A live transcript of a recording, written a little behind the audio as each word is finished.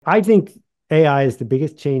I think AI is the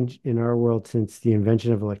biggest change in our world since the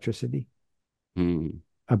invention of electricity, Mm,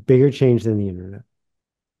 a bigger change than the internet.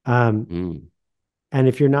 Um, mm, and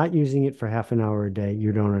if you're not using it for half an hour a day,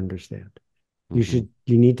 you don't understand. mhm.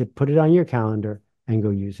 You need to put it on your calendar and go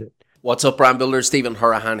use it. What's up, brand builders? Stephen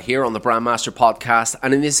Hurahan here on the Brandmaster podcast.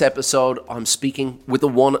 And in this episode, I'm speaking with the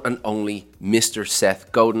one and only Mr.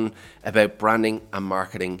 Seth Godin about branding and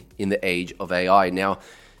marketing in the age of AI. Now,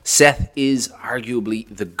 Seth is arguably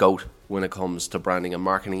the GOAT when it comes to branding and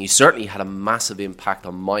marketing. He certainly had a massive impact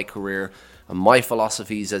on my career and my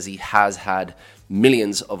philosophies, as he has had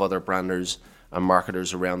millions of other branders and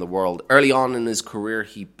marketers around the world. Early on in his career,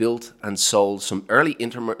 he built and sold some early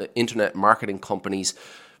internet marketing companies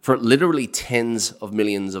for literally tens of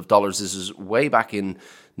millions of dollars. This is way back in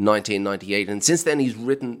 1998. And since then, he's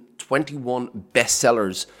written 21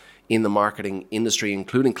 bestsellers in the marketing industry,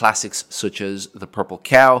 including classics such as The Purple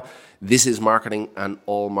Cow, This Is Marketing, and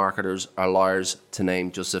All Marketers Are Liars, to name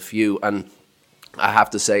just a few. And I have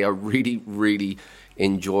to say, I really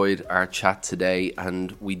enjoyed our chat today,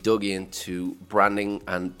 and we dug into branding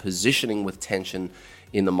and positioning with tension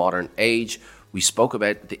in the modern age. We spoke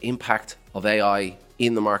about the impact of AI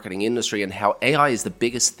in the marketing industry and how AI is the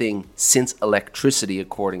biggest thing since electricity,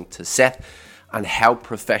 according to Seth, and how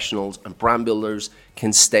professionals and brand builders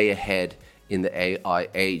can stay ahead in the AI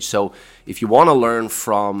age. So if you want to learn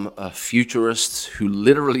from a futurist who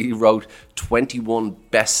literally wrote 21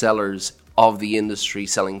 bestsellers of the industry,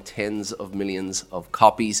 selling tens of millions of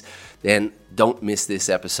copies, then don't miss this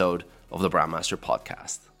episode of the Brandmaster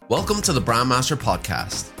Podcast. Welcome to the Brandmaster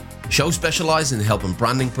Podcast, show specialized in helping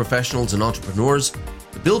branding professionals and entrepreneurs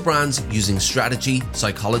to build brands using strategy,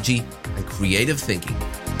 psychology, and creative thinking.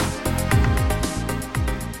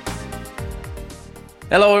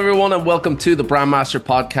 Hello, everyone, and welcome to the Brandmaster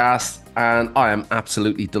Podcast. And I am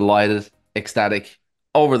absolutely delighted, ecstatic,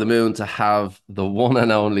 over the moon to have the one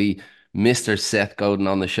and only Mr. Seth Godin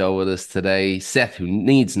on the show with us today. Seth, who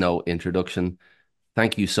needs no introduction,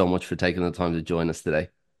 thank you so much for taking the time to join us today.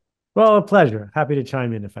 Well, a pleasure. Happy to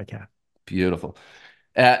chime in if I can. Beautiful.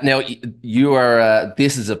 Now, you are,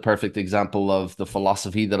 this is a perfect example of the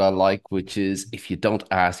philosophy that I like, which is if you don't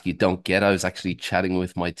ask, you don't get. I was actually chatting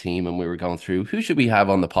with my team and we were going through who should we have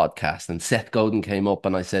on the podcast? And Seth Godin came up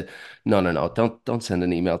and I said, no, don't send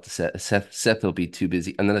an email to Seth. Seth will be too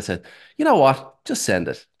busy. And then I said, you know what? Just send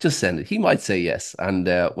it. Just send it. He might say yes. And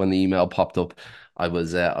when the email popped up, I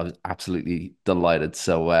was absolutely delighted.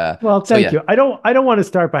 Well, So thank yeah, you. I don't want to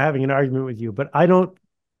start by having an argument with you, but I don't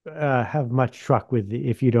have much truck with the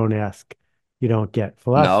if you don't ask, you don't get no.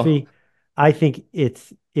 philosophy. I think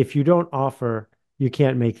it's if you don't offer, you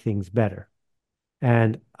can't make things better.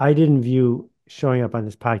 And I didn't view showing up on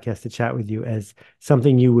this podcast to chat with you as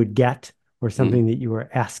something you would get or Mm, something that you were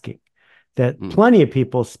asking. That mm, plenty of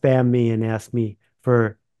people spam me and ask me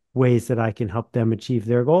for ways that I can help them achieve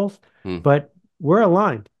their goals, mm. but we're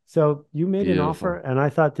aligned. So you made an offer, Beautiful. and I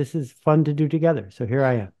thought this is fun to do together. So here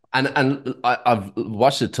I am. I've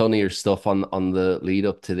watched a ton of your stuff on the lead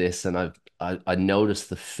up to this, and I noticed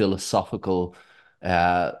the philosophical,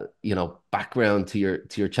 background to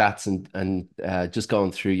your chats and just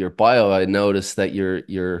going through your bio, I noticed that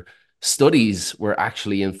your studies were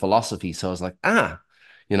actually in philosophy. So I was like,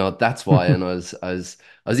 that's why. And I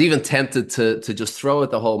was even tempted to just throw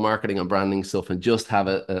at the whole marketing and branding stuff and just have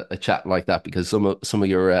a chat like that because some of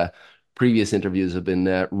your previous interviews have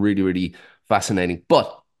been really fascinating.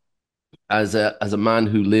 But as a man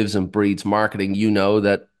who lives and breathes marketing, you know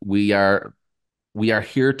that we are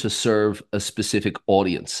here to serve a specific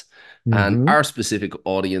audience, and Hmm. our specific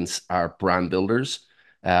audience are brand builders,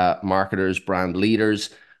 marketers, brand leaders,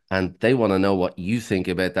 and they want to know what you think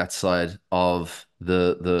about that side of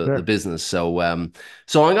the Sure. business. So I'm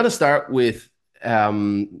going to start with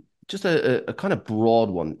just a kind of broad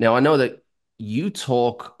one. Now I know that you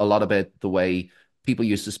talk a lot about the way people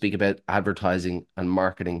used to speak about advertising and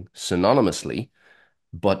marketing synonymously,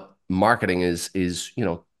 but marketing is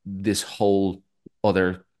this whole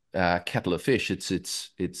other kettle of fish.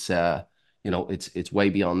 It's way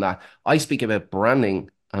beyond that. I speak about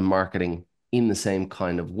branding and marketing in the same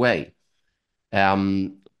kind of way,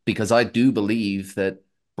 because I do believe that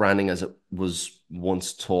branding, as it was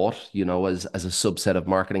once taught, as a subset of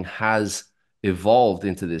marketing, has evolved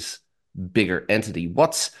into this bigger entity.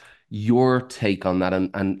 What's your take on that,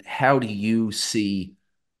 and how do you see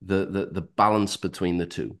the balance between the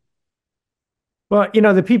two? Well,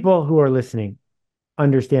 the people who are listening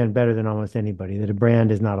understand better than almost anybody that a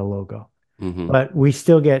brand is not a logo. Hmm. But we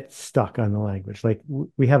still get stuck on the language. Like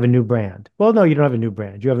we have a new brand. Well, no, you don't have a new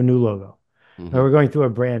brand. You have a new logo. We're Hmm. going through a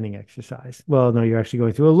branding exercise. Well, no, you're actually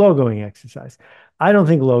going through a logoing exercise. I don't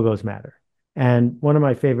think logos matter. And one of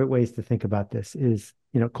my favorite ways to think about this is,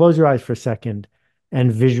 close your eyes for a second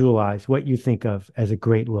and visualize what you think of as a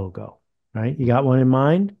great logo, right? You got one in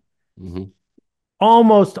mind? Mm-hmm.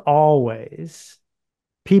 Almost always,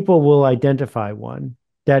 people will identify one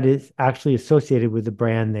that is actually associated with the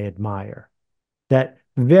brand they admire. That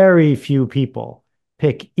very few people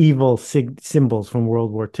pick evil symbols from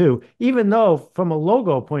World War II, even though from a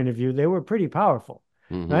logo point of view, they were pretty powerful,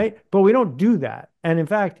 Mm-hmm. right? But we don't do that. And in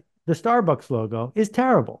fact, the Starbucks logo is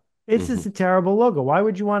terrible. It's Mm-hmm. just a terrible logo. Why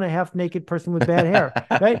would you want a half naked person with bad hair,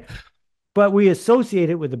 right? But we associate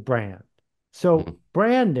it with a brand. So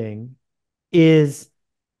branding is,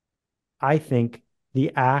 I think,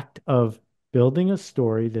 the act of building a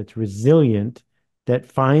story that's resilient, that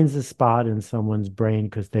finds a spot in someone's brain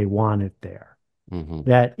because they want it there, Mm-hmm.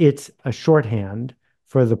 that it's a shorthand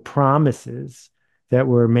for the promises that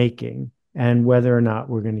we're making and whether or not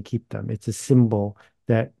we're going to keep them. It's a symbol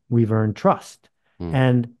that we've earned trust. Mm-hmm.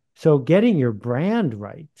 And so getting your brand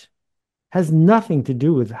right has nothing to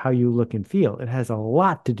do with how you look and feel. It has a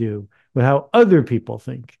lot to do with how other people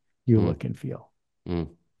think you look and feel.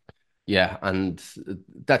 Mm-hmm. Yeah, and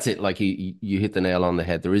that's it. Like you hit the nail on the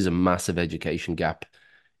head. There is a massive education gap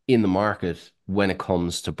in the market when it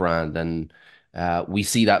comes to brand, and we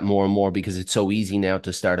see that more and more because it's so easy now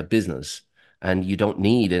to start a business, and you don't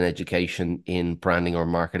need an education in branding or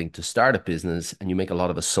marketing to start a business, and you make a lot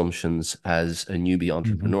of assumptions as a newbie Mhm.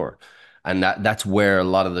 entrepreneur, and that's where a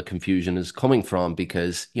lot of the confusion is coming from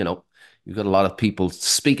because you've got a lot of people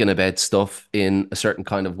speaking about stuff in a certain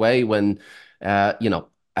kind of way when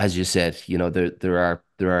as you said, there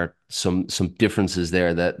are some differences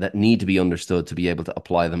there that need to be understood to be able to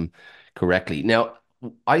apply them correctly. Now,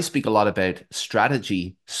 I speak a lot about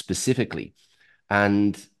strategy specifically,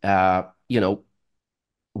 and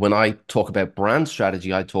when I talk about brand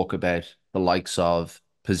strategy, I talk about the likes of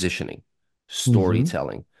positioning, Mhm.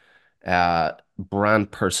 storytelling,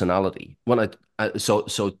 brand personality.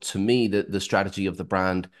 So to me, the strategy of the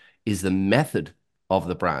brand is the method of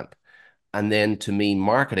the brand. And then to me,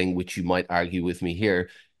 marketing, which you might argue with me here,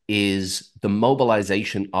 is the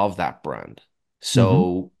mobilization of that brand. Mhm.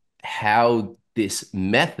 So, how this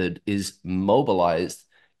method is mobilized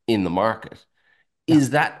in the market. Yeah.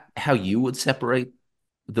 Is that how you would separate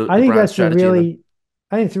I the think brand that's a strategy and the really,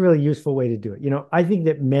 I think it's a really useful way to do it. I think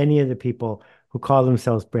that many of the people who call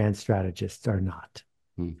themselves brand strategists are not.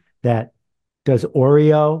 Hmm, That does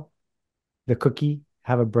Oreo, the cookie,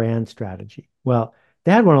 have a brand strategy? Well,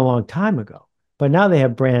 they had one a long time ago, but now they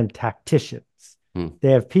have brand tacticians. hmm,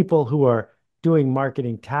 They have people who are doing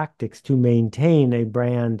marketing tactics to maintain a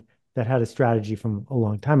brand that had a strategy from a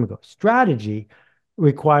long time ago. Strategy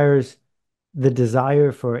requires the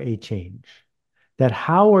desire for a change. That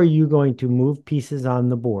how are you going to move pieces on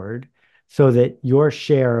the board so that your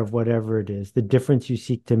share of whatever it is, the difference you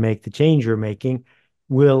seek to make, the change you're making,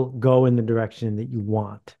 will go in the direction that you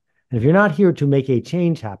want. And if you're not here to make a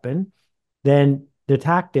change happen, then the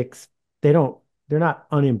tactics, they're not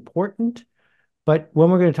unimportant, but when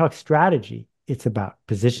we're going to talk strategy, it's about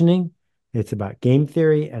positioning, it's about game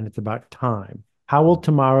theory, and it's about time. How will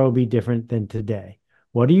tomorrow be different than today?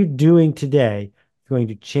 What are you doing today going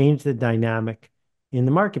to change the dynamic in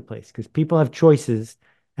the marketplace? Because people have choices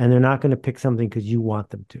and they're not going to pick something because you want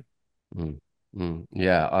them to. hmm,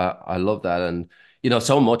 yeah, I love that. And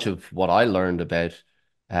so much of what I learned about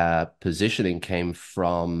positioning came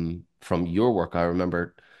from your work. I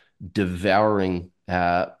remember devouring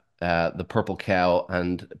the Purple Cow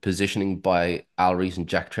and Positioning by Al Rees and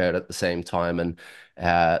Jack Trout at the same time. And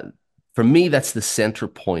uh, for me, that's the center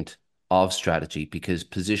point of strategy because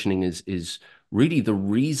positioning is really the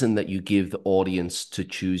reason that you give the audience to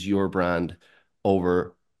choose your brand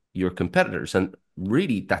over your competitors. And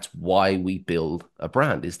really, that's why we build a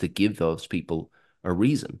brand is to give those people a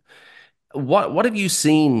reason. What have you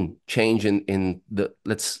seen change in the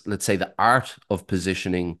let's say the art of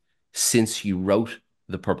positioning since you wrote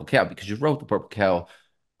the Purple Cow? Because you wrote the Purple Cow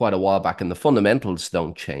quite a while back, and the fundamentals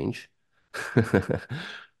don't change.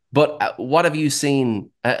 But what have you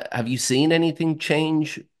seen? Have you seen anything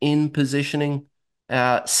change in positioning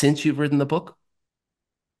since you've written the book?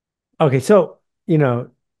 Okay, so,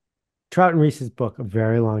 Trout and Reese's book a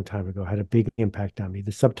very long time ago had a big impact on me.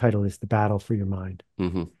 The subtitle is The Battle for Your Mind.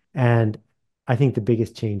 Hmm. And I think the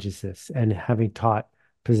biggest change is this, and having taught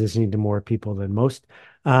positioning to more people than most,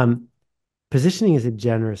 um, positioning is a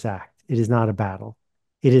generous act. It is not a battle.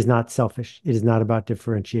 It is not selfish. It is not about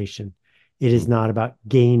differentiation. It is not about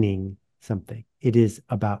gaining something. It is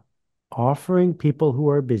about offering people who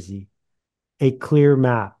are busy a clear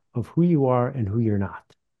map of who you are and who you're not.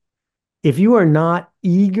 If you are not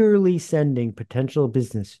eagerly sending potential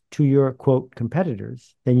business to your quote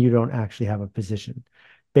competitors, then you don't actually have a position.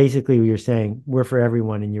 Basically, you're saying we're for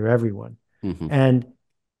everyone and you're everyone. Hmm. And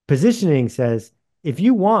positioning says if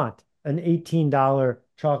you want an $18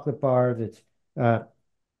 chocolate bar that's uh,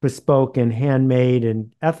 bespoke and handmade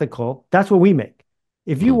and ethical, that's what we make.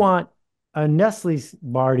 If you Hmm. want a Nestle's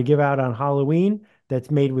bar to give out on Halloween that's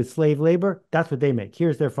made with slave labor, that's what they make.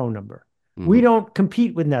 Here's their phone number. We Hmm. don't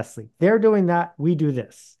compete with Nestle. They're doing that. We do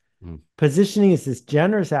this. Positioning is this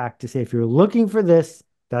generous act to say, if you're looking for this,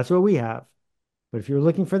 that's what we have. But if you're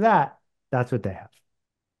looking for that, that's what they have.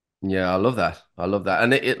 Yeah, I love that. I love that.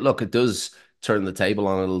 And look, it does turn the table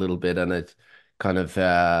on it a little bit, and it kind of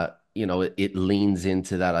it leans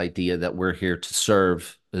into that idea that we're here to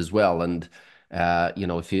serve as well. And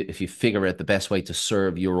if you figure out the best way to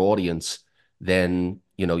serve your audience, then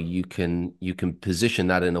you can position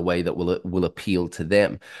that in a way that will appeal to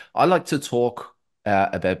them. I like to talk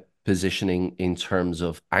about positioning in terms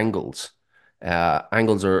of angles.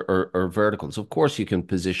 Angles or verticals. Of course, you can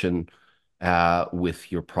position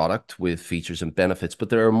with your product, with features and benefits. But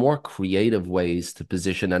there are more creative ways to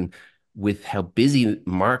position. And with how busy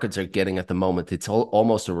markets are getting at the moment, it's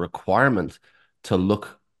almost a requirement to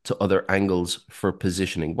look to other angles for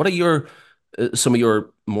positioning. What are some of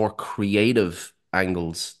your more creative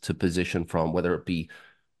angles to position from, whether it be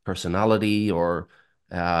personality or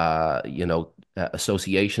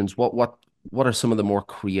associations? What are some of the more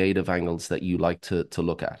creative angles that you like to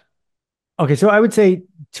look at? Okay, so I would say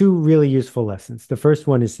two really useful lessons. The first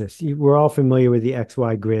one is this. We're all familiar with the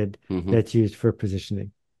XY grid Hmm. that's used for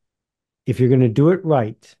positioning. If you're going to do it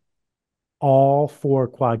right, all four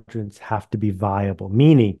quadrants have to be viable,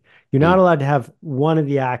 meaning you're not allowed to have one of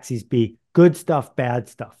the axes be good stuff, bad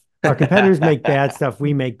stuff. Our competitors make bad stuff,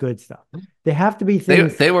 we make good stuff. They have to be They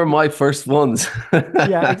things. they were my first ones.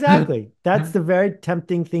 Yeah, exactly. That's the very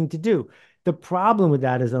tempting thing to do. The problem with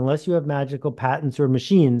that is, unless you have magical patents or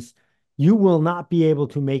machines, you will not be able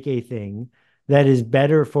to make a thing that is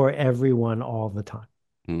better for everyone all the time.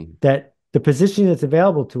 Mm, That the position that's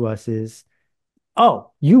available to us is,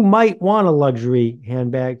 oh, you might want a luxury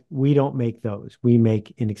handbag. We don't make those. We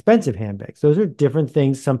make inexpensive handbags. Those are different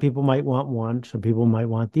things. Some people might want one, some people might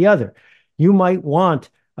want the other. You might want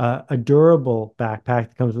a durable backpack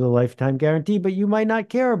that comes with a lifetime guarantee, but you might not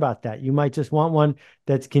care about that. You might just want one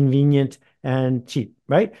that's convenient and cheap,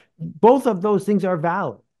 right? Both of those things are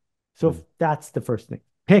valid. So mm, that's the first thing.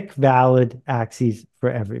 Pick valid axes for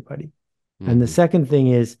everybody. And the mhm, second thing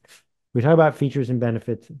is, we talk about features and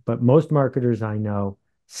benefits, but most marketers I know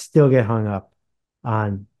still get hung up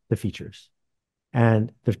on the features.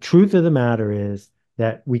 And the truth of the matter is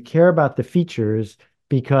that we care about the features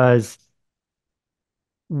because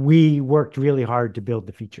we worked really hard to build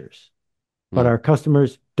the features, but mm, our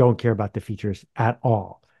customers don't care about the features at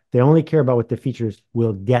all. They only care about what the features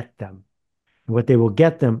will get them. And what they will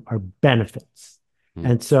get them are benefits. mm,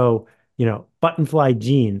 And so, buttonfly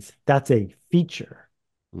jeans, that's a feature.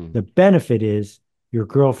 mm, The benefit is your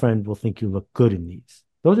girlfriend will think you look good in these.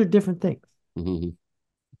 Those are different things. mhm.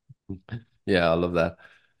 Yeah, I love that.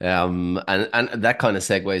 And that kind of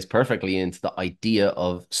segues perfectly into the idea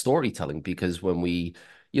of storytelling because when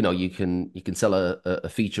you can sell a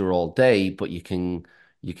feature all day, but you can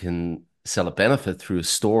sell a benefit through a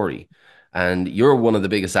story. And you're one of the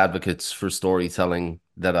biggest advocates for storytelling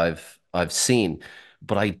that I've seen.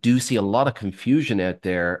 But I do see a lot of confusion out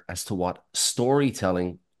there as to what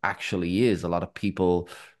storytelling actually is. A lot of people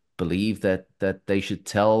believe that they should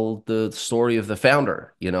tell the story of the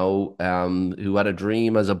founder, who had a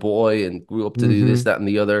dream as a boy and grew up to do this, Mm-hmm. that, and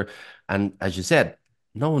the other. And as you said,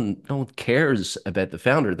 no one cares about the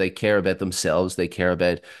founder. They care about themselves. They care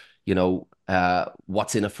about,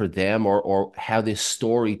 what's in it for them or how this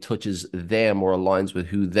story touches them or aligns with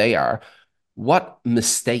who they are. What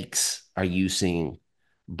mistakes are you seeing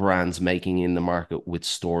brands making in the market with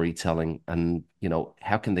storytelling and,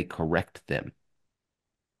 how can they correct them?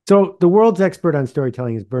 So the world's expert on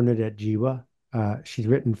storytelling is Bernadette Jiwa. She's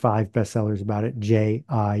written 5 bestsellers about it,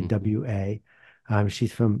 Mhm. Jiwa.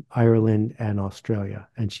 She's from Ireland and Australia,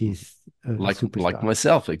 and Mhm. she's a Like superstar.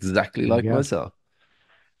 myself, exactly There you like go. myself.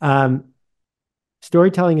 Um,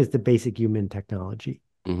 Storytelling is the basic human technology.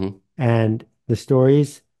 Hmm. And the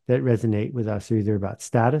stories that resonate with us are either about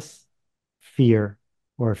status, fear,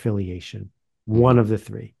 or affiliation. One Hmm. of the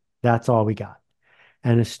three. That's all we got.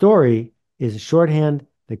 And a story is a shorthand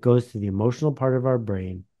that goes to the emotional part of our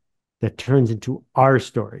brain that turns into our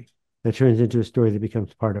story, that turns into a story that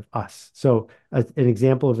becomes part of us. So, an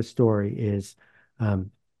example of a story is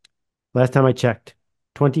um, last time I checked,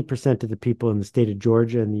 20% of the people in the state of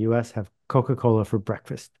Georgia in the US have Coca Cola for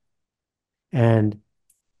breakfast. And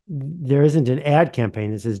there isn't an ad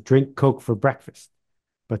campaign that says drink Coke for breakfast.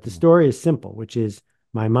 But the story is simple, which is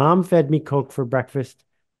my mom fed me Coke for breakfast.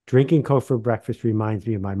 Drinking Coke for breakfast reminds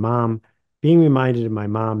me of my mom. Being reminded of my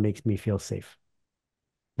mom makes me feel safe.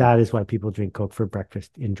 That is why people drink Coke for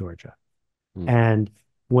breakfast in Georgia. Mm. And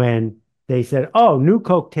when they said, oh, new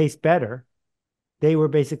Coke tastes better, they were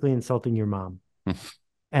basically insulting your mom.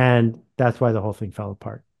 And that's why the whole thing fell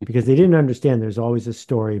apart because they didn't understand there's always a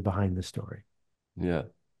story behind the story. Yeah.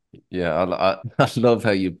 Yeah, I love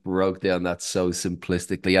how you broke down that so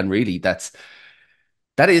simplistically, and really, that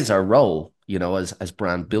is our role, as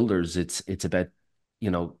brand builders. It's about,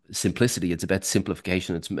 simplicity. It's about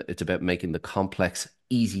simplification. It's about making the complex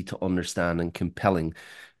easy to understand and compelling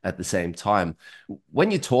at the same time.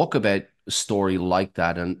 When you talk about a story like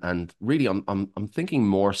that, and really, I'm thinking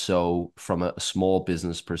more so from a small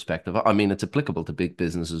business perspective. I mean, it's applicable to big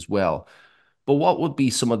business as well. But what would be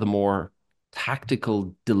some of the more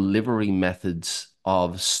tactical delivery methods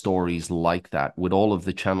of stories like that with all of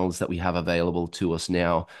the channels that we have available to us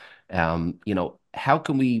now? How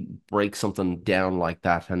can we break something down like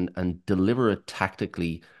that and deliver it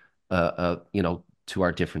tactically, to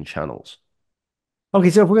our different channels? Okay,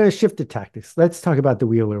 so if we're going to shift to tactics, let's talk about the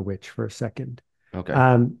Wheeler Witch for a second. Okay.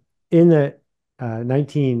 In the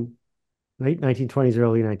 19 late 1920s,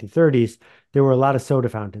 early 1930s, there were a lot of soda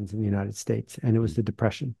fountains in the United States, and it was the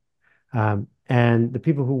Depression. And the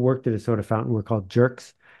people who worked at a soda fountain were called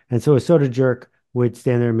jerks. And so a soda jerk would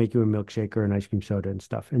stand there and make you a milkshake or an ice cream soda and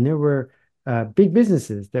stuff. And there were big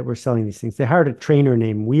businesses that were selling these things. They hired a trainer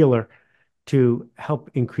named Wheeler to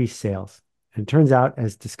help increase sales. And it turns out,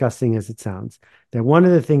 as disgusting as it sounds, that one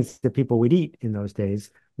of the things that people would eat in those days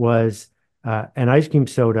was an ice cream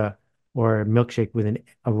soda or a milkshake with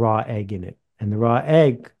a raw egg in it. And the raw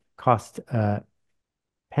egg cost a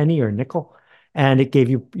penny or a nickel, and it gave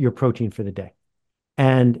you your protein for the day.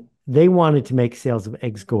 And they wanted to make sales of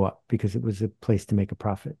eggs go up because it was a place to make a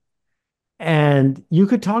profit. And you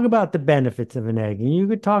could talk about the benefits of an egg, and you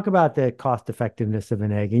could talk about the cost effectiveness of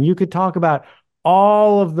an egg, and you could talk about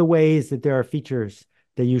all of the ways that there are features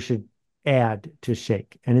that you should add to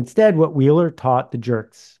shake. And instead, what Wheeler taught the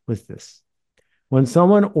jerks was this: when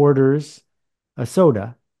someone orders a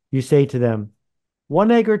soda, you say to them, one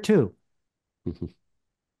egg or two.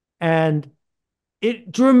 And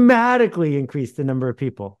it dramatically increased the number of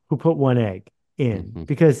people who put one egg in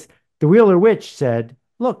because the Wheeler Witch said,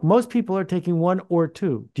 look, most people are taking one or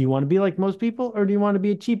two. Do you want to be like most people or do you want to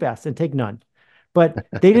be a cheap ass and take none? But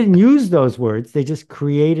they didn't use those words. They just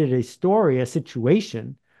created a story, a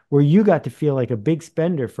situation where you got to feel like a big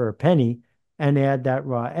spender for a penny and add that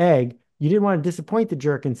raw egg. You didn't want to disappoint the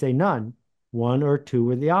jerk and say none. One or two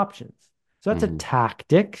were the options. So that's a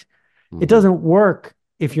tactic. It doesn't work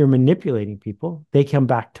if you're manipulating people. They come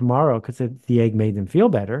back tomorrow because the egg made them feel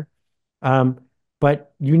better. Um,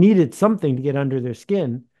 but you needed something to get under their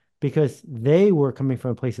skin because they were coming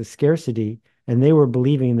from a place of scarcity and they were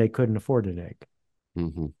believing they couldn't afford an egg.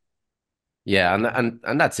 Mm-hmm. Yeah,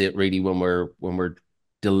 and that's it really when we're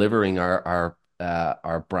delivering our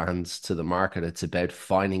brands to the market. It's about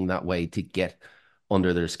finding that way to get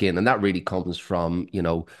under their skin, and that really comes from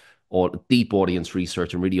deep audience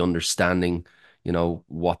research and really understanding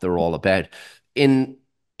what they're all about. In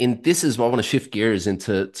This Is, I want to shift gears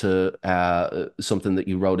into something that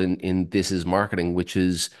you wrote in This Is Marketing, which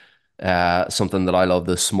is something that I love,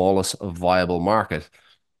 the smallest viable market.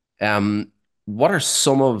 What are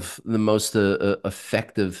some of the most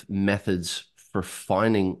effective methods for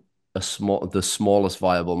finding the smallest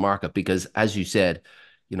viable market? Because as you said,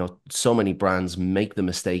 so many brands make the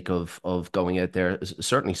mistake of going out there,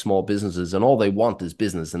 certainly small businesses, and all they want is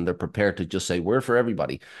business, and they're prepared to just say we're for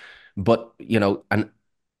everybody. But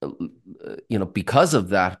because of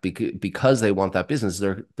that, because they want that business,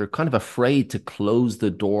 they're kind of afraid to close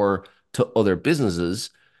the door to other businesses,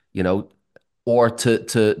 you know, or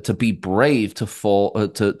to be brave to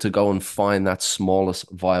go and find that smallest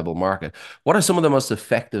viable market. What are some of the most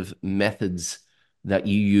effective methods that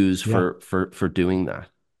you use Yeah. for doing that?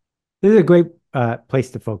 This is a great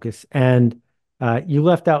place to focus. And you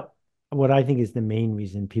left out what I think is the main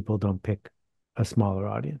reason people don't pick a smaller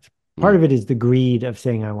audience. Part Mm, of it is the greed of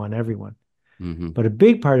saying, I want everyone. hmm But a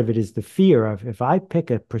big part of it is the fear of if I pick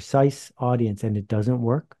a precise audience and it doesn't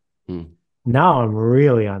work, mm, now I'm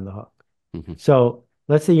really on the hook. hmm So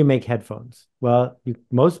let's say you make headphones. Well,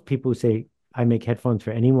 most people say, I make headphones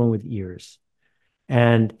for anyone with ears.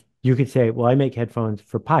 And you could say, well, I make headphones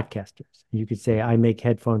for podcasters. You could say, I make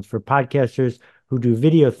headphones for podcasters who do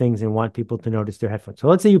video things and want people to notice their headphones. So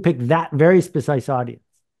let's say you pick that very precise audience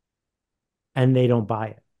and they don't buy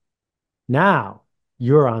it. Now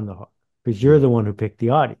you're on the hook. because you're Mm. the one who picked the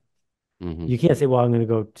audience. Hmm. You can't say, well, I'm going to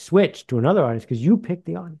go switch to another audience because you picked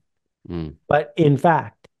the audience. Mm. But in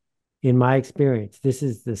fact, in my experience, this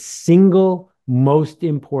is the single most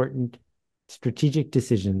important strategic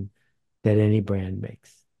decision that any brand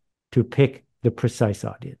makes, to pick the precise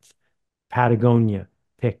audience. Patagonia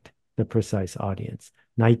picked the precise audience.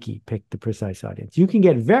 Nike picked the precise audience. You can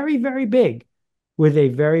get very, very big with a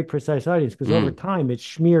very precise audience because over Mm. time it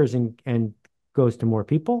smears and goes to more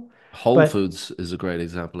people. Whole But Foods is a great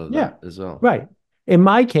example of yeah, that as well. right. In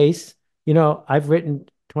my case, I've written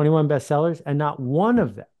 21 bestsellers and not one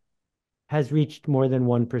of them has reached more than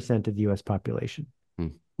 1% of the US population,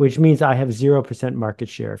 Mm. which means I have 0% market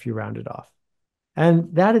share if you round it off.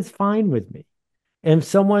 And that is fine with me. And if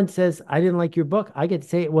someone says, I didn't like your book, I get to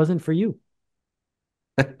say it wasn't for you.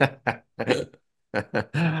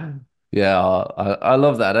 Yeah, I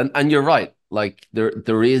love that, and you're right. Like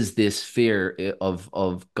there is this fear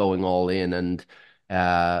of going all in and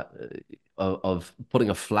uh of putting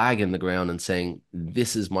a flag in the ground and saying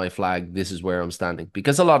this is my flag, this is where I'm standing.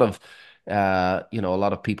 Because a lot of a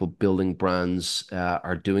lot of people building brands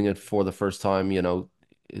are doing it for the first time.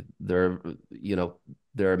 There you know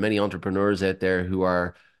there are many entrepreneurs out there who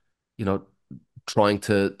are you know trying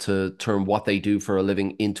to turn what they do for a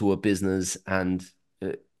living into a business, and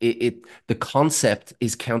the concept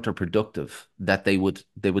is counterproductive that they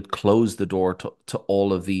would close the door to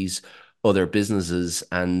all of these other businesses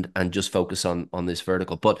and just focus on this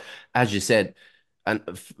vertical. But as you said, and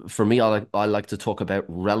for me, I like to talk about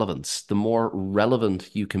relevance. The more relevant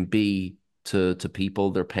you can be to people,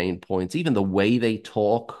 their pain points, even the way they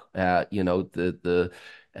talk, the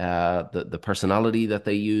personality that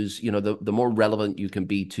they use, the more relevant you can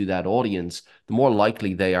be to that audience, the more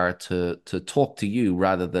likely they are to talk to you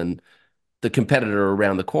rather than the competitor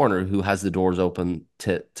around the corner who has the doors open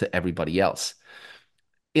to everybody else.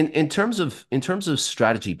 In terms of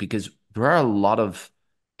strategy, because there are a lot of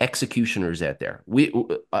executioners out there.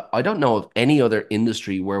 I don't know of any other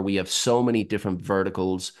industry where we have so many different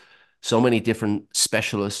verticals, so many different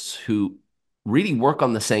specialists who really work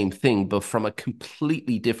on the same thing, but from a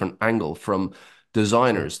completely different angle, from Yeah.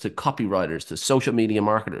 designers to copywriters to social media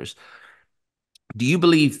marketers. Do you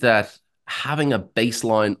believe that having a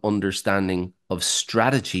baseline understanding of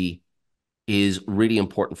strategy is really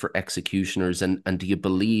important for executioners, and do you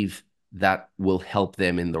believe that will help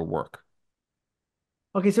them in their work?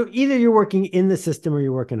 Okay, so either you're working in the system or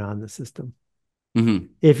you're working on the system. Hmm.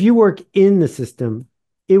 If you work in the system,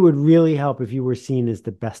 it would really help if you were seen as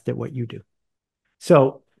the best at what you do.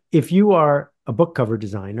 So if you are a book cover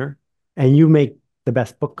designer and you make the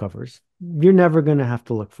best book covers, you're never going to have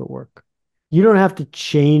to look for work. You don't have to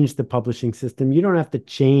change the publishing system. You don't have to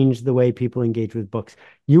change the way people engage with books.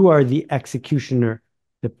 You are the executioner,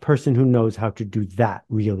 the person who knows how to do that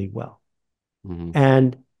really well. Hmm.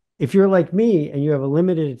 And if you're like me and you have a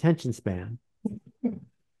limited attention span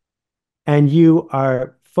and you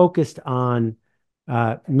are focused on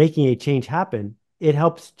making a change happen, it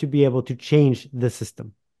helps to be able to change the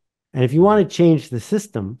system. And if you want to change the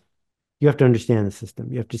system, you have to understand the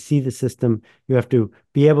system. You have to see the system. You have to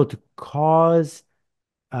be able to cause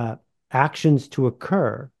uh, actions to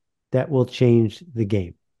occur that will change the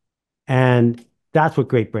game. And that's what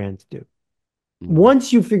great brands do. Hmm.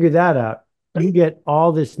 Once you figure that out, you get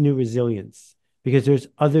all this new resilience because there's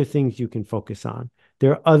other things you can focus on.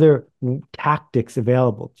 There are other tactics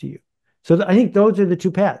available to you. So I think those are the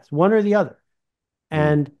two paths, one or the other. Hmm.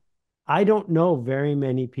 And I don't know very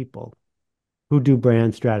many people who do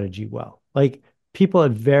brand strategy well. Like people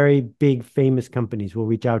at very big, famous companies will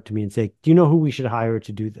reach out to me and say, do you know who we should hire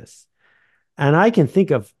to do this? And I can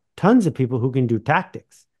think of tons of people who can do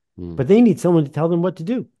tactics, Hmm. but they need someone to tell them what to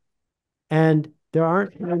do. And there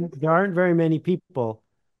aren't very many people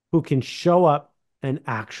who can show up and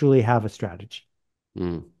actually have a strategy.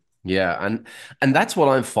 Mm. Yeah, and that's what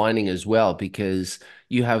I'm finding as well, because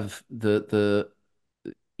you have the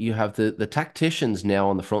tacticians now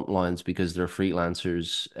on the front lines because they're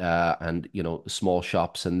freelancers and small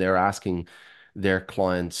shops, and they're asking their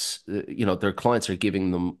clients are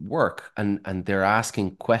giving them work, and they're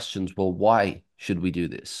asking questions. Well, why should we do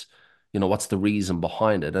this? What's the reason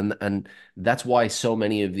behind it? And that's why so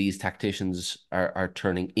many of these tacticians are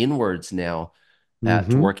turning inwards now to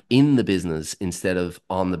Mm-hmm. work in the business instead of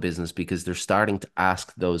on the business, because they're starting to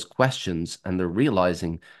ask those questions and they're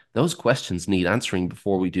realizing those questions need answering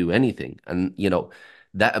before we do anything. And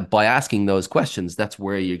that by asking those questions, that's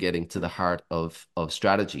where you're getting to the heart of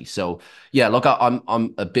strategy. So yeah, look,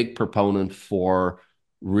 I'm a big proponent for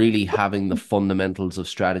really having the fundamentals of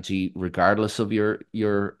strategy regardless of your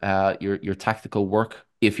tactical work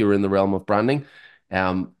if you're in the realm of branding.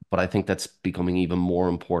 but I think that's becoming even more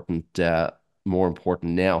important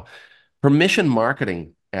now. Permission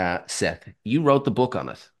marketing, Seth, you wrote the book on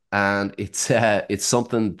it, and it's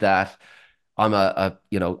something that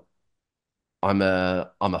you know, I'm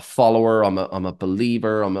a follower, I'm a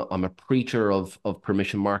believer, I'm a preacher of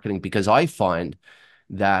permission marketing because I find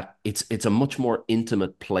that it's a much more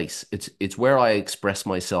intimate place. It's where I express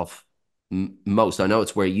myself most. I know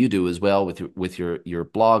it's where you do as well with your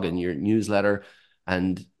blog and your newsletter,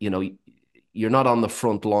 and you're not on the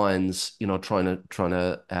front lines, trying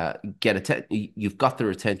to get attention. You've got their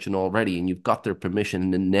attention already, and you've got their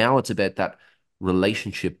permission, and now it's about that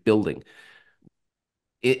relationship building.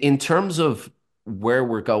 In terms of where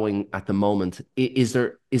we're going at the moment, is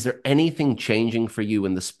there anything changing for you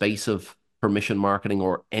in the space of permission marketing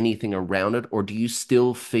or anything around it, or do you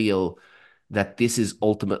still feel that this is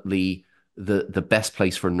ultimately the best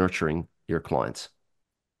place for nurturing your clients?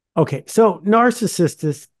 Okay, so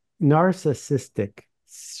narcissistic,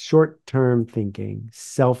 short-term thinking,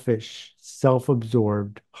 selfish,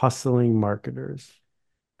 self-absorbed, hustling marketers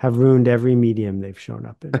have ruined every medium they've shown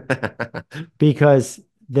up in because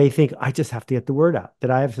they think I just have to get the word out,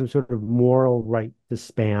 that I have some sort of moral right to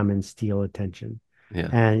spam and steal attention. Yeah.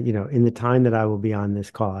 And, in the time that I will be on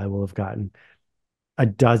this call, I will have gotten a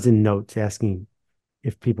dozen notes asking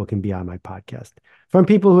if people can be on my podcast from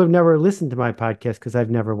people who have never listened to my podcast because I've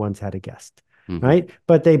never once had a guest, Hmm. right?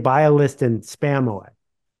 But they buy a list and spam away.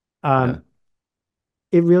 Yeah. Um,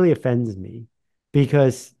 it really offends me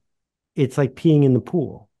because it's like peeing in the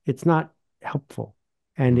pool. It's not helpful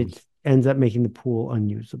and Mm, it ends up making the pool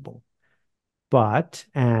unusable.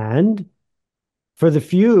 And for the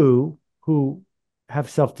few who have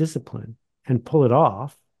self-discipline and pull it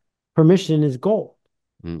off, permission is gold,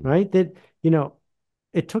 mm, right? You know,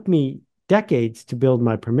 it took me decades to build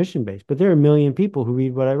my permission base, but there are a million people who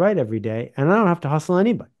read what I write every day, and I don't have to hustle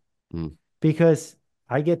anybody mm, because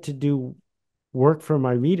I get to do work for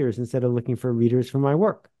my readers instead of looking for readers for my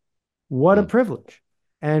work. What a mm, privilege.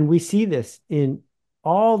 And we see this in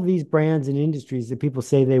all these brands and industries that people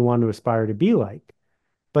say they want to aspire to be like,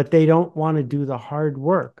 but they don't want to do the hard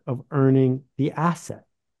work of earning the asset.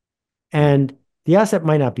 mm, And the asset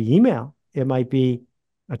might not be email, it might be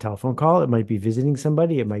a telephone call, it might be visiting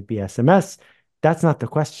somebody, it might be SMS. That's not the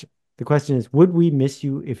question. The question is, would we miss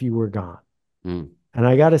you if you were gone? mm, And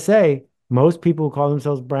I got to say, most people who call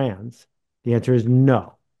themselves brands, the answer is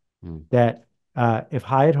no. mm. That if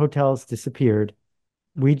Hyatt hotels disappeared,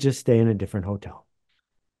 we just stay in a different hotel.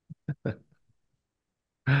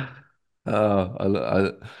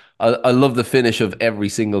 I love the finish of every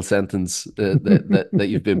single sentence that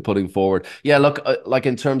you've been putting forward. Yeah, look, like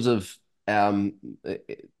in terms of um, uh,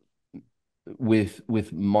 with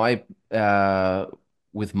with my uh,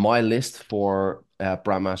 with my list for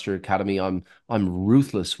Brandmaster Academy, I'm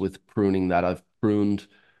ruthless with pruning that. I've pruned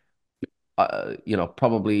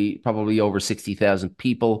probably over 60,000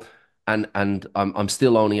 people, and I'm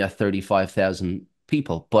still only at 35,000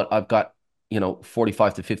 people, but I've got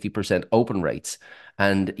 45 to 50% open rates,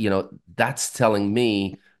 and that's telling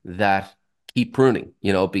me that keep pruning,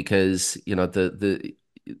 because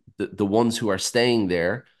the ones who are staying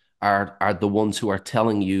there are the ones who are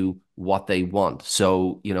telling you what they want.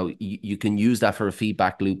 So, you can use that for a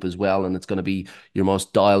feedback loop as well, and it's going to be your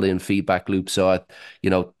most dialed in feedback loop. So, you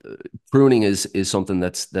know, pruning is something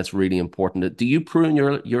that's really important. Do you prune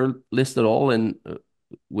your list at all in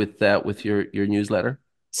with your newsletter?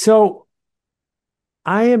 So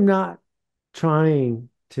I am not trying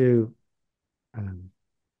to, um,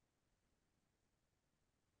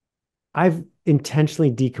 I've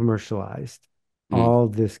intentionally decommercialized Mm. all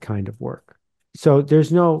this kind of work. So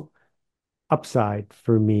there's no upside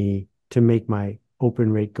for me to make my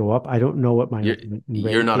open rate go up. I don't know what my You're open you're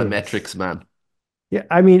rate not a is. metrics man. Yeah,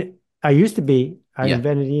 I mean, I used to be, I Yeah.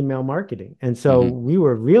 invented email marketing. And so Hmm. we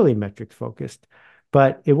were really metrics focused,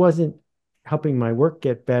 but it wasn't helping my work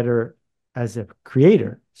get better as a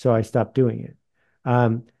creator. So I stopped doing it.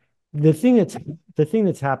 Um, the thing that's the thing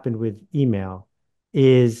that's happened with email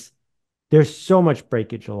is there's so much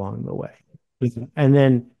breakage along the way. And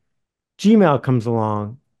then Gmail comes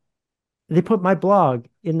along, they put my blog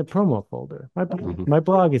in the promo folder. Hmm. My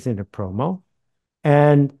blog is in a promo.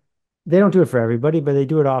 And they don't do it for everybody, but they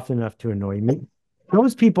do it often enough to annoy me.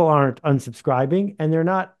 Those people aren't unsubscribing and they're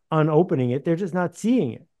not unopening it. They're just not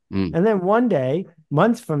seeing it. Mm. And then one day,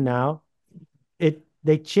 months from now,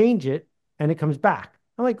 they change it and it comes back.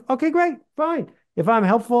 I'm like, okay, great, fine. If I'm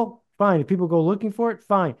helpful, fine. If people go looking for it,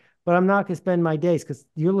 fine. But I'm not going to spend my days because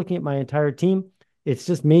you're looking at my entire team. It's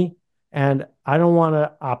just me. And I don't want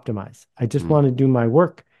to optimize. I just Mm. want to do my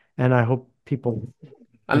work. And And I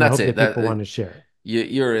that's hope it. that people want to share it.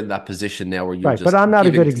 you're in that position now where you're Right, but just I'm not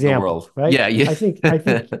a giving good to the example, world. right? Yeah, yeah. I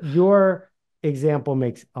think your example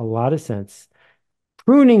makes a lot of sense.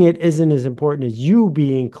 Pruning it isn't as important as you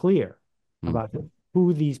being clear Mm, about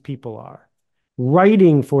who these people are,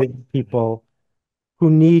 writing for people who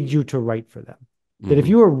need you to write for them. That if hmm.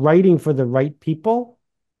 you are writing for the right people,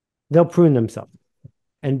 they'll prune themselves.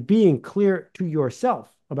 And being clear to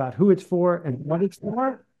yourself about who it's for and what it's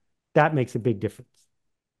for, that makes a big difference.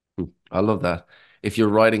 I love that. If you're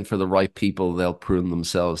writing for the right people, they'll prune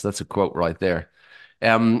themselves. That's a quote right there.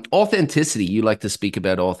 Authenticity. You like to speak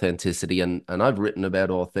about authenticity, and I've written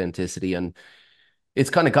about authenticity, and it's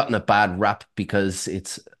kind of gotten a bad rap because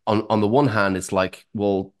it's on the one hand, it's like,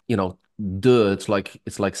 well, duh. It's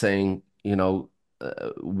like saying,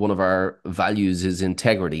 one of our values is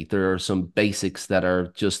integrity. There are some basics that are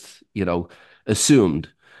just, assumed.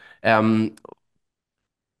 Um,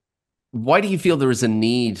 why do you feel there is a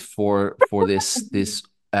need for this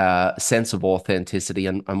sense of authenticity,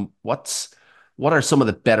 and what are some of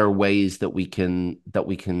the better ways that we can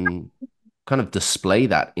kind of display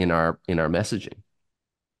that in our messaging?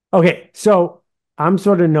 Okay, so I'm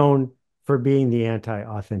sort of known for being the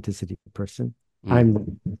anti-authenticity person. Mm, I'm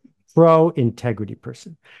the pro-integrity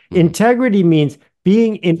person. mm, Integrity means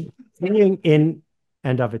being in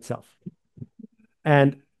and of itself.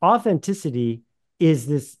 And authenticity is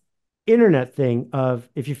this internet thing of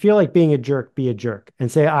if you feel like being a jerk, be a jerk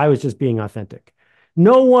and say, I was just being authentic.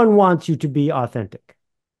 No one wants you to be authentic.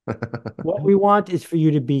 What we want is for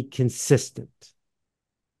you to be consistent.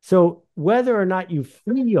 So whether or not you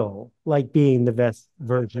feel like being the best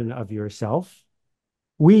version of yourself,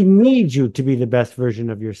 we need you to be the best version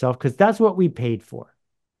of yourself because that's what we paid for.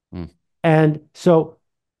 mm, And so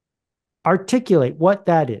articulate what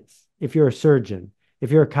that is. If you're a surgeon,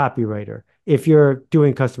 if you're a copywriter, if you're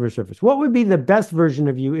doing customer service, what would be the best version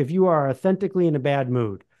of you if you are authentically in a bad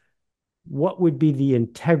mood? What would be the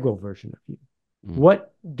integral version of you? mm.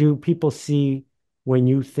 What do people see when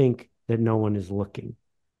you think that no one is looking?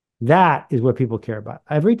 That is what people care about.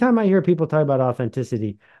 Every time I hear people talk about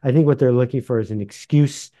authenticity, I think what they're looking for is an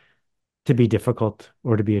excuse to be difficult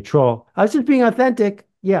or to be a troll. I was just being authentic.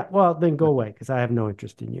 Yeah, well, then go away because I have no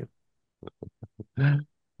interest in you.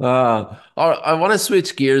 I want to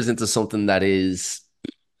switch gears into something that is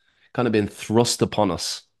kind of been thrust upon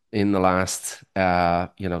us in the last,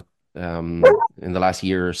 in the last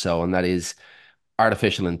year or so, and that is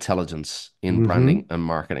artificial intelligence in Mm-hmm. branding and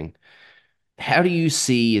marketing. How do you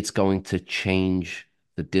see it's going to change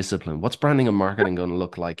the discipline? What's branding and marketing going to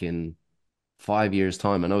look like in 5 years'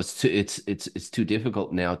 time? I know it's too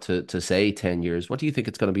difficult now to say 10 years. What do you think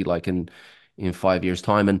it's going to be like in 5 years'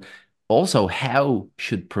 time? And also, how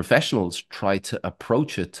should professionals try to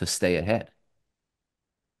approach it to stay ahead?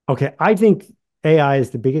 Okay, I think AI is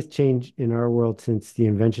the biggest change in our world since the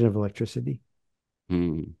invention of electricity,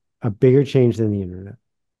 Mm, a bigger change than the internet.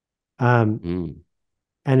 Um, mm,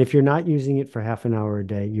 and if you're not using it for half an hour a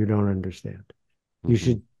day, you don't understand.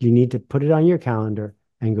 mm-hmm, You need to put it on your calendar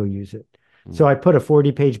and go use it. So mm, I put a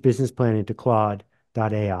 40-page business plan into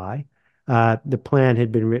Claude.ai. The plan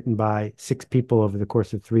had been written by 6 people over the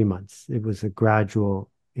course of 3 months. It was a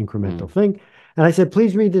gradual, incremental mm, thing. And I said,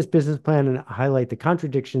 please read this business plan and highlight the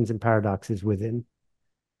contradictions and paradoxes within.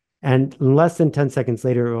 And less than 10 seconds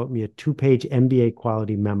later, it wrote me a 2-page MBA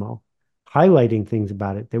quality memo highlighting things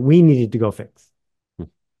about it that we needed to go fix.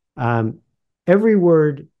 Um, every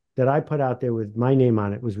word that I put out there with my name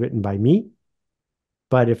on it was written by me.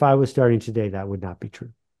 But if I was starting today, that would not be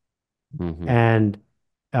true. mm-hmm, And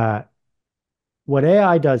uh, what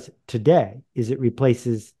AI does today is it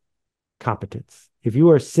replaces competence. If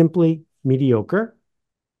you are simply mediocre,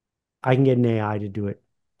 I can get an AI to do it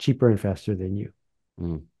cheaper and faster than you.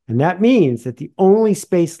 mm, And that means that the only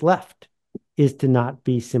space left is to not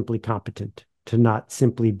be simply competent, to not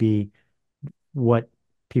simply be what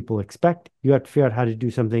people expect. You have to figure out how to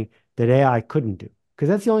do something that AI couldn't do, because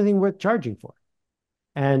that's the only thing worth charging for.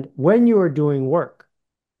 And when you are doing work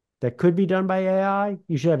that could be done by AI,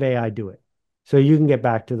 you should have AI do it. So you can get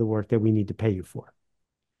back to the work that we need to pay you for.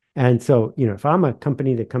 And so, if I'm a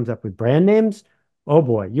company that comes up with brand names, oh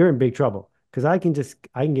boy, you're in big trouble because I can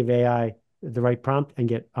give AI the right prompt and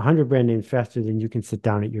get 100 brand names faster than you can sit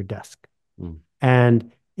down at your desk. mm,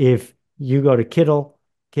 And if you go to Kittle,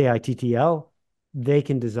 Kittl, they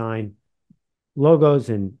can design logos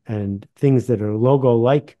and things that are logo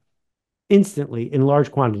like instantly in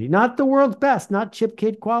large quantity. Not the world's best, not chip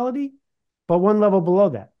kid quality, but one level below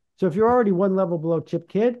that. So if you're already one level below chip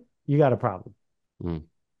kid, you got a problem. mm.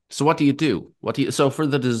 So what do you do? So for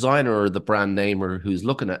the designer or the brand namer who's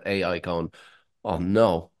looking at AI going, oh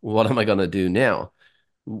no, what am I going to do now?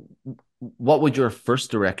 what would your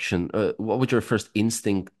first direction, what would your first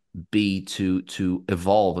instinct be to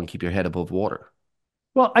evolve and keep your head above water?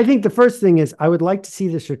 Well, I think the first thing is I would like to see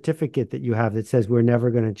the certificate that you have that says we're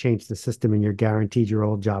never going to change the system and you're guaranteed your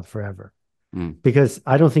old job forever. Mm, Because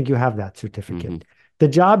I don't think you have that hmm. certificate. The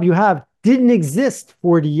job you have didn't exist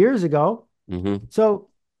 40 years ago. Hmm. So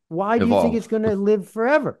why do you think it's Evolve. going to live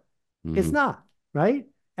forever? It's Hmm. not, right?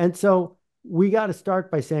 And so we got to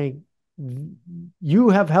start by saying, you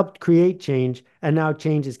have helped create change, and now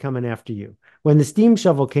change is coming after you. When the steam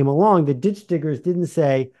shovel came along, the ditch diggers didn't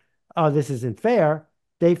say, oh, this isn't fair.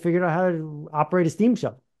 They figured out how to operate a steam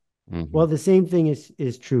shovel. Hmm. Well, the same thing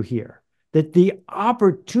is true here, that the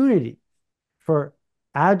opportunity for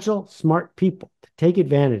agile, smart people to take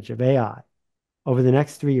advantage of AI over the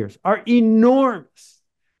next 3 years are enormous.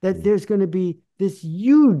 That there's going to be this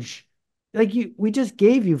huge, like we just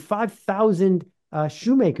gave you 5,000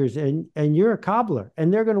 shoemakers, and you're a cobbler,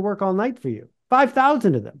 and they're going to work all night for you.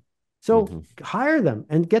 5,000 of them. So Hmm. hire them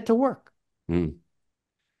and get to work. Mm.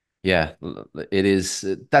 Yeah, it is.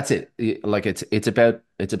 That's it. Like it's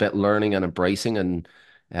about learning and embracing, and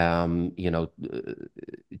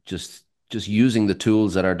just using the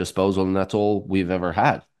tools at our disposal, and that's all we've ever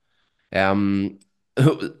had. Um,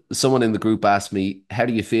 Someone in the group asked me, "How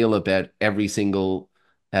do you feel about every single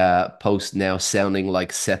post now sounding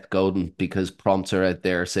like Seth Godin because prompts are out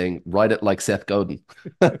there saying write it like Seth Godin?"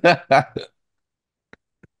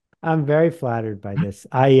 I'm very flattered by this.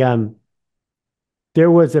 There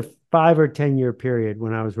was a 5 or 10 year period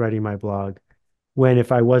when I was writing my blog when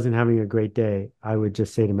if I wasn't having a great day, I would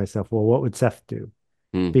just say to myself, well, what would Seth do?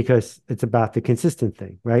 Mm, Because it's about the consistent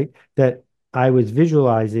thing, right? That I was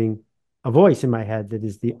visualizing a voice in my head that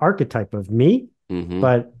is the archetype of me, hmm.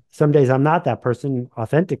 but some days I'm not that person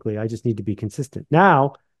authentically. I just need to be consistent.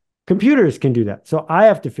 Now, computers can do that. So I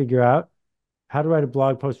have to figure out how to write a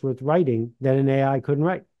blog post worth writing that an AI couldn't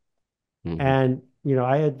write. Hmm. And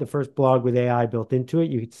I had the first blog with AI built into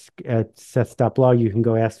it. You at Seth.blog, you can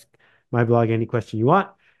go ask my blog any question you want.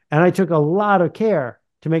 And I took a lot of care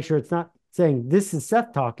to make sure it's not saying this is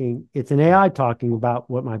Seth talking, it's an AI talking about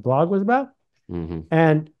what my blog was about. Hmm.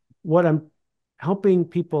 And what I'm helping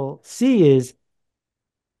people see is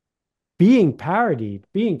being parodied,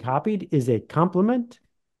 being copied is a compliment.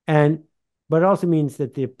 And but it also means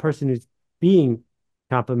that the person who's being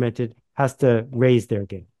complimented has to raise their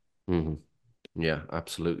game. Hmm. Yeah,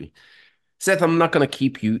 absolutely. Seth, I'm not going to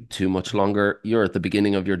keep you too much longer. You're at the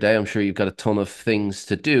beginning of your day. I'm sure you've got a ton of things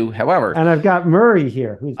to do. However, And I've got Murray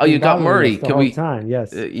here, who's oh, been you got bothering us Murray. the Can whole we? time.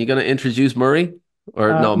 Yes. You going to introduce Murray? Or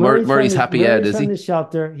no, Murray's happy out, Murray's is from he? the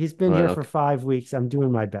shelter. He's been Right. here for Okay. 5 weeks. I'm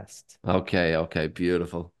doing my best. Okay. Okay.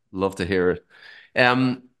 Beautiful. Love to hear it.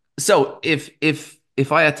 Um. So if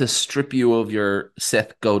I had to strip you of your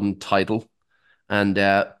Seth Godin title and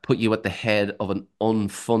put you at the head of an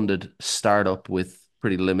unfunded startup with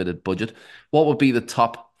pretty limited budget, what would be the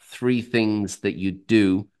top three things that you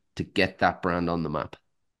do to get that brand on the map?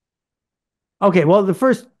 Okay, well, the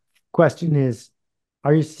first question is,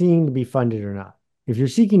 are you seeking to be funded or not? If you're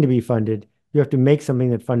seeking to be funded, you have to make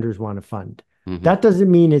something that funders want to fund. Hmm. That doesn't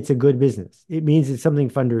mean it's a good business. It means it's something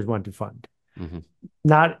funders want to fund. Hmm.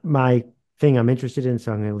 Not my thing I'm interested in,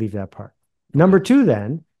 so I'm going to leave that part. Okay. Number two,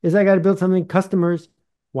 then, is I got to build something customers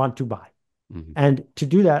want to buy. Hmm. And to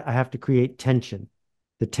do that, I have to create tension.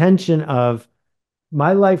 The tension of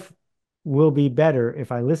my life will be better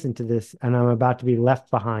if I listen to this, and I'm about to be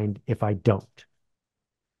left behind if I don't.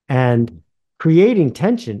 And creating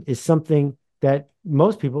tension is something that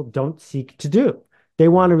most people don't seek to do. They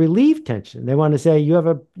want to relieve tension. They want to say, you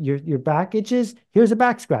have your back itches, here's a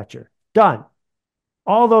back scratcher. Done.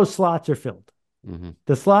 All those slots are filled. Hmm.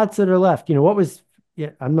 The slots that are left, what was,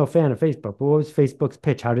 yeah, I'm no fan of Facebook, but what was Facebook's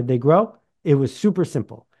pitch? How did they grow? It was super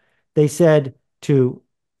simple. They said to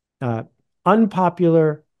uh,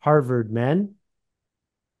 unpopular Harvard men,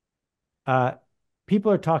 uh,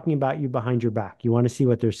 people are talking about you behind your back. You want to see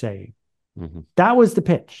what they're saying. Hmm. That was the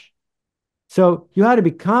pitch. So you had to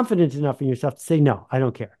be confident enough in yourself to say, no, I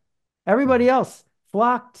don't care. Everybody else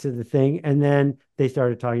flocked to the thing. And then they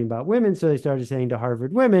started talking about women. So they started saying to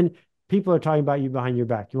Harvard women, people are talking about you behind your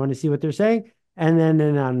back. You want to see what they're saying? And then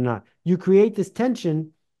and on and on. You create this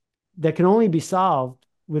tension that can only be solved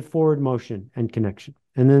with forward motion and connection.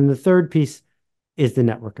 And then the third piece is the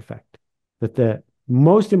network effect. That the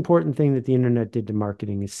most important thing that the internet did to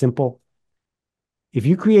marketing is simple. If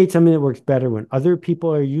you create something that works better when other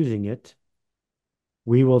people are using it,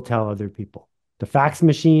 we will tell other people. The fax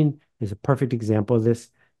machine is a perfect example of this.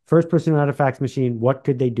 First person who had a fax machine, what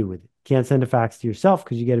could they do with it? Can't send a fax to yourself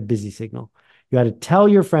because you get a busy signal. You had to tell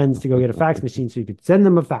your friends to go get a fax machine so you could send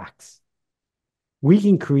them a fax. we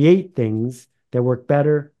can create things that work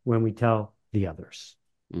better when we tell the others.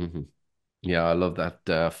 Mm-hmm. Yeah, I love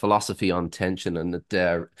that philosophy on tension, and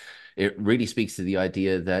it really speaks to the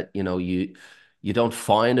idea that you don't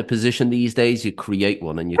find a position these days, you create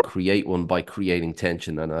one, and you create one by creating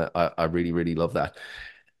tension, and I really really love that.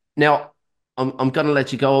 Now, I'm gonna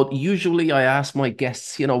let you go. Usually, I ask my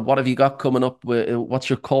guests, what have you got coming up? What's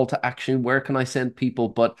your call to action? Where can I send people?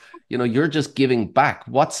 But you're just giving back.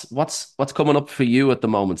 What's coming up for you at the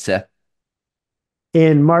moment, Seth?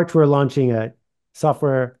 In March, we're launching a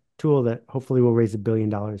software tool that hopefully will raise $1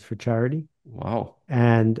 billion for charity. Wow.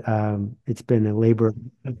 And it's been a labor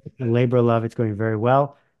of love. It's going very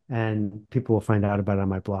well, and people will find out about it on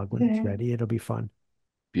my blog when it's ready. It'll be fun.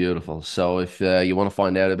 Beautiful. So if you want to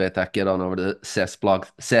find out about that, get on over to Seth's blog.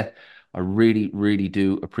 Seth, I really, really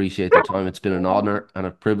do appreciate the time. It's been an honor and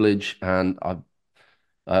a privilege, and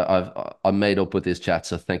I'm made up with this chat.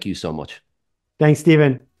 So thank you so much. Thanks,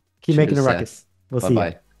 Stephen. Keep making a Cheers, ruckus. Seth. We'll see you.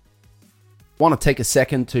 Bye-bye. Want to take a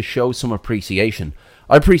second to show some appreciation.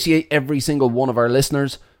 I appreciate every single one of our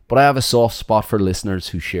listeners, but I have a soft spot for listeners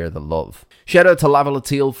who share the love. Shout out to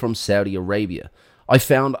Lavalatil from Saudi Arabia. I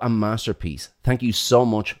found a masterpiece. Thank you so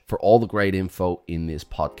much for all the great info in this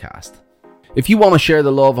podcast. If you want to share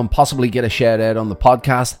the love and possibly get a shout out on the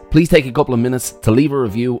podcast, please take a couple of minutes to leave a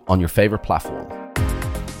review on your favorite platform.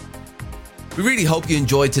 We really hope you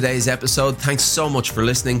enjoyed today's episode. Thanks so much for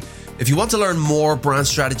listening. If you want to learn more brand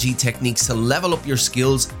strategy techniques to level up your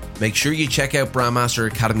skills, make sure you check out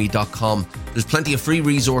brandmasteracademy.com. There's plenty of free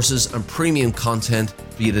resources and premium content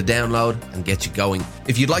for you to download and get you going.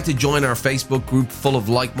 If you'd like to join our Facebook group full of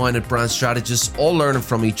like-minded brand strategists, all learning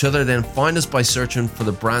from each other, then find us by searching for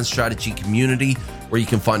the Brand Strategy Community, where you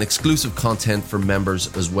can find exclusive content for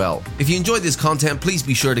members as well. If you enjoyed this content, please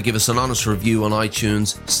be sure to give us an honest review on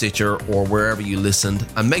iTunes, Stitcher, or wherever you listened,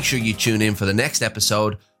 and make sure you tune in for the next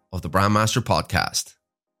episode of the Brandmaster Podcast.